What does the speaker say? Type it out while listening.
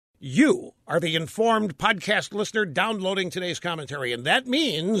You are the informed podcast listener downloading today's commentary, and that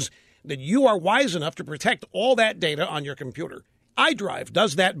means that you are wise enough to protect all that data on your computer. iDrive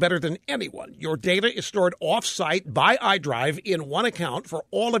does that better than anyone. Your data is stored off-site by iDrive in one account for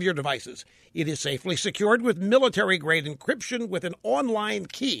all of your devices. It is safely secured with military-grade encryption with an online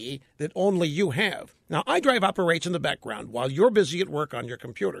key that only you have. Now, iDrive operates in the background while you're busy at work on your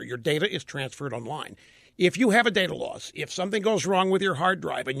computer. Your data is transferred online. If you have a data loss, if something goes wrong with your hard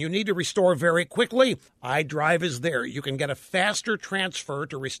drive and you need to restore very quickly, iDrive is there. You can get a faster transfer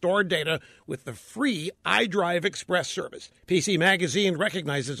to restore data with the free iDrive Express service. PC Magazine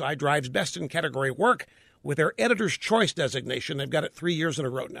recognizes iDrive's best-in-category work with their Editor's Choice designation. They've got it 3 years in a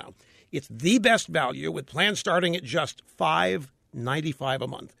row now. It's the best value with plans starting at just $5.95 a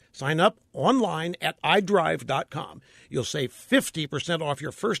month. Sign up online at iDrive.com. You'll save 50% off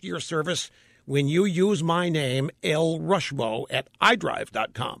your first-year service when you use my name, L. Rushmo, at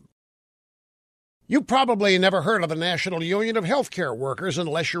iDrive.com. You probably never heard of the National Union of Healthcare Workers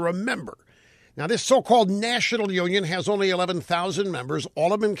unless you're a member. Now, this so-called National Union has only 11,000 members,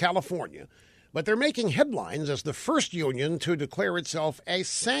 all of them in California. But they're making headlines as the first union to declare itself a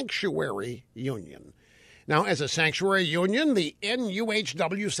sanctuary union. Now, as a sanctuary union, the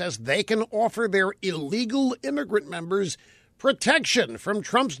NUHW says they can offer their illegal immigrant members protection from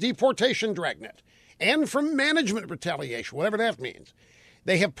Trump's deportation dragnet and from management retaliation, whatever that means.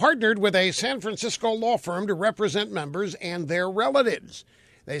 They have partnered with a San Francisco law firm to represent members and their relatives.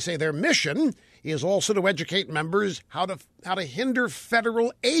 They say their mission is also to educate members how to hinder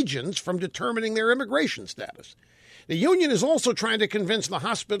federal agents from determining their immigration status. The union is also trying to convince the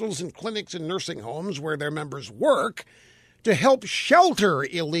hospitals and clinics and nursing homes where their members work to help shelter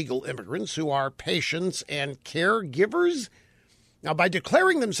illegal immigrants who are patients and caregivers. Now, by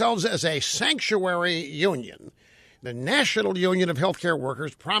declaring themselves as a sanctuary union, the National Union of Healthcare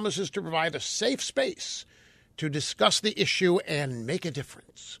Workers promises to provide a safe space to discuss the issue and make a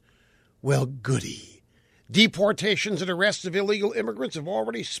difference. Well, goody. Deportations and arrests of illegal immigrants have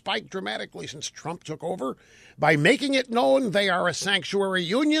already spiked dramatically since Trump took over. By making it known they are a sanctuary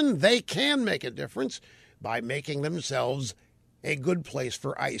union, they can make a difference by making themselves a good place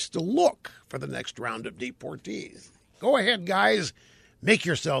for ICE to look for the next round of deportees. Go ahead, guys. Make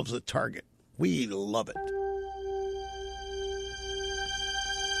yourselves a target. We love it.